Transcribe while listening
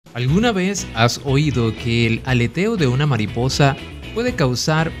¿Alguna vez has oído que el aleteo de una mariposa puede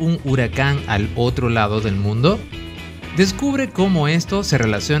causar un huracán al otro lado del mundo? Descubre cómo esto se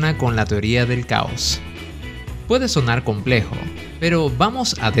relaciona con la teoría del caos. Puede sonar complejo, pero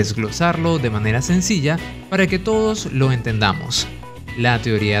vamos a desglosarlo de manera sencilla para que todos lo entendamos. La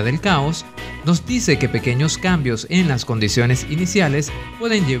teoría del caos nos dice que pequeños cambios en las condiciones iniciales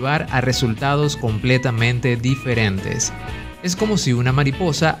pueden llevar a resultados completamente diferentes. Es como si una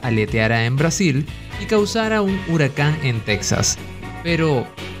mariposa aleteara en Brasil y causara un huracán en Texas. Pero,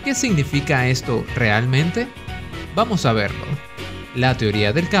 ¿qué significa esto realmente? Vamos a verlo. La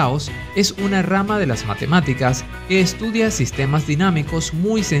teoría del caos es una rama de las matemáticas que estudia sistemas dinámicos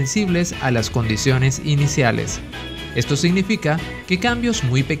muy sensibles a las condiciones iniciales. Esto significa que cambios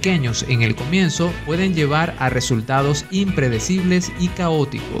muy pequeños en el comienzo pueden llevar a resultados impredecibles y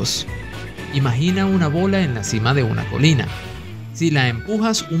caóticos. Imagina una bola en la cima de una colina. Si la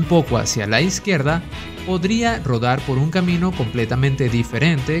empujas un poco hacia la izquierda, podría rodar por un camino completamente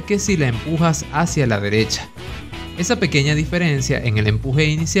diferente que si la empujas hacia la derecha. Esa pequeña diferencia en el empuje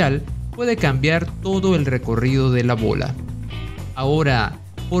inicial puede cambiar todo el recorrido de la bola. Ahora,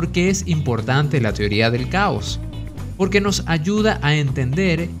 ¿por qué es importante la teoría del caos? Porque nos ayuda a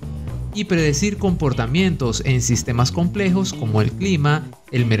entender y predecir comportamientos en sistemas complejos como el clima,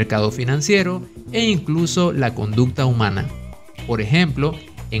 el mercado financiero e incluso la conducta humana. Por ejemplo,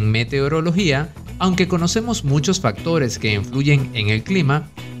 en meteorología, aunque conocemos muchos factores que influyen en el clima,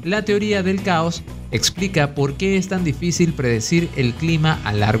 la teoría del caos explica por qué es tan difícil predecir el clima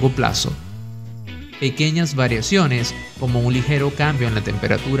a largo plazo. Pequeñas variaciones, como un ligero cambio en la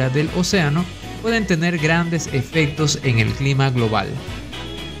temperatura del océano, pueden tener grandes efectos en el clima global.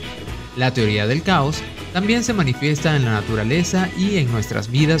 La teoría del caos también se manifiesta en la naturaleza y en nuestras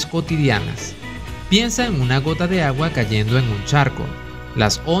vidas cotidianas. Piensa en una gota de agua cayendo en un charco.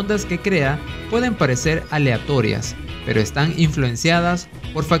 Las ondas que crea pueden parecer aleatorias, pero están influenciadas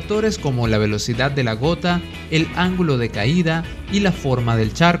por factores como la velocidad de la gota, el ángulo de caída y la forma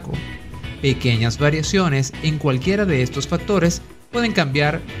del charco. Pequeñas variaciones en cualquiera de estos factores pueden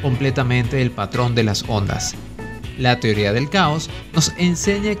cambiar completamente el patrón de las ondas. La teoría del caos nos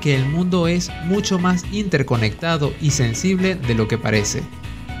enseña que el mundo es mucho más interconectado y sensible de lo que parece.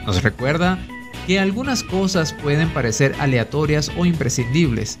 Nos recuerda que algunas cosas pueden parecer aleatorias o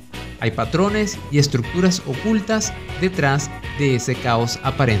imprescindibles. Hay patrones y estructuras ocultas detrás de ese caos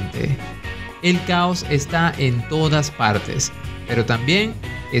aparente. El caos está en todas partes, pero también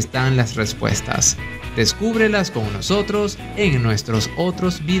están las respuestas. Descúbrelas con nosotros en nuestros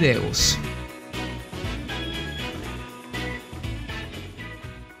otros videos.